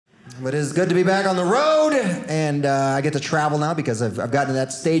But it's good to be back on the road, and I get to travel now because I've gotten to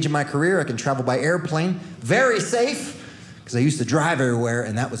that stage in my career. I can travel by airplane, very safe, because I used to drive everywhere,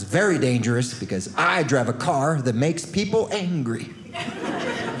 and that was very dangerous because I drive a car that makes people angry.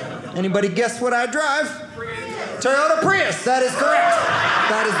 Anybody guess what I drive? Toyota Prius, that is correct.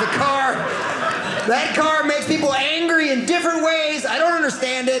 That is the car. That car makes people angry in different ways. I don't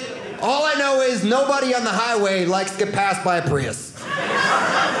understand it. All I know is nobody on the highway likes to get passed by a Prius.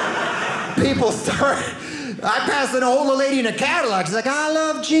 People start... I passed an older lady in a Cadillac. She's like, I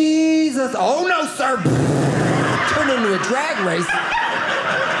love Jesus. Oh, no, sir. Turned into a drag race.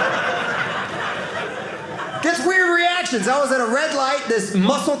 Gets weird reactions. I was at a red light. This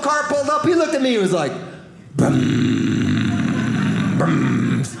muscle car pulled up. He looked at me. He was like, brum,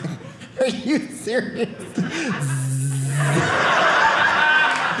 brum. Are you serious?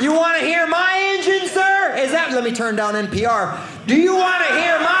 You want to hear my engine, sir? Is that... Let me turn down NPR. Do you want to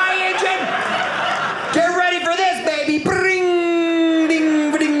hear my engine? Get ready for this, baby. Bring,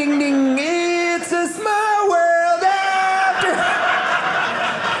 ding, ding, ding, ding. It's a small world after.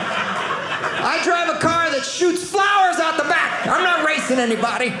 I drive a car that shoots flowers out the back. I'm not racing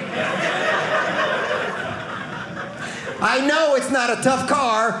anybody. I know it's not a tough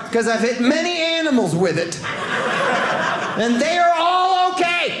car because I've hit many animals with it. And they are all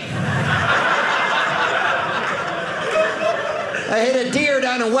okay. I hit a deer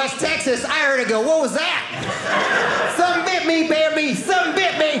down in West Texas. I heard it go, what was that? Something bit me, baby. Something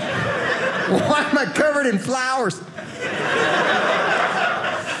bit me. Why am I covered in flowers?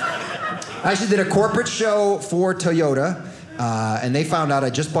 I actually did a corporate show for Toyota, and they found out I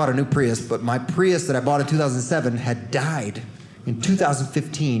just bought a new Prius, but my Prius that I bought in 2007 had died in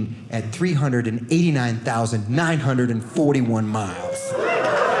 2015 at 389,941 miles.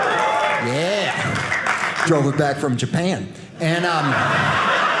 Yeah. Drove it back from Japan. And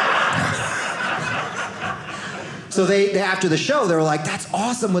so they after the show, they were like, that's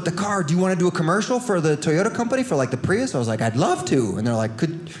awesome with the car. Do you want to do a commercial for the Toyota company for like the Prius? I was like, I'd love to. And they're like,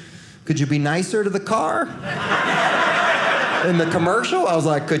 could you be nicer to the car? In the commercial? I was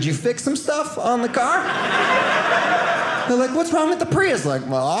like, could you fix some stuff on the car? They're like, what's wrong with the Prius? Like,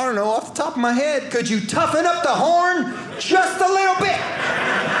 well, I don't know, off the top of my head, could you toughen up the horn just a little bit?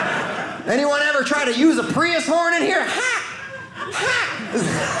 Anyone ever try to use a Prius horn in here? Ha! Ha!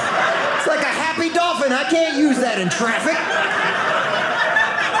 It's like a happy dolphin. I can't use that in traffic.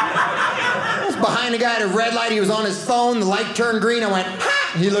 I was behind a guy at a red light. He was on his phone. The light turned green. I went,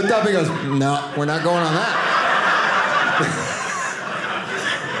 ha! He looked up. He goes, no, we're not going on that.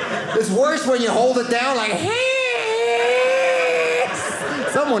 It's worse when you hold it down like, hey!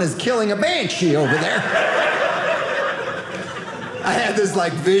 Someone is killing a banshee over there. I had this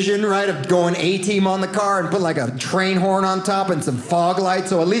like vision, right, of going A-team on the car and put like a train horn on top and some fog lights.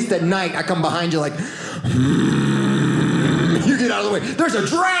 So at least at night, I come behind you like, you get out of the way. There's a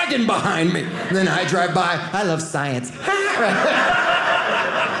dragon behind me. And then I drive by. I love science.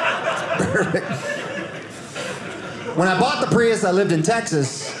 Perfect. When I bought the Prius, I lived in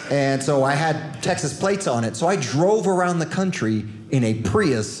Texas, and so I had Texas plates on it. So I drove around the country in a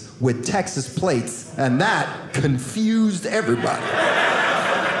Prius with Texas plates, and that confused everybody.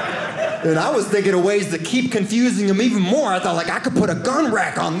 And I was thinking of ways to keep confusing them even more. I thought, like, I could put a gun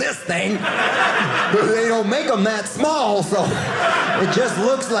rack on this thing, but they don't make them that small, so it just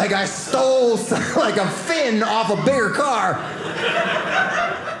looks like I stole like a fin off a bigger car.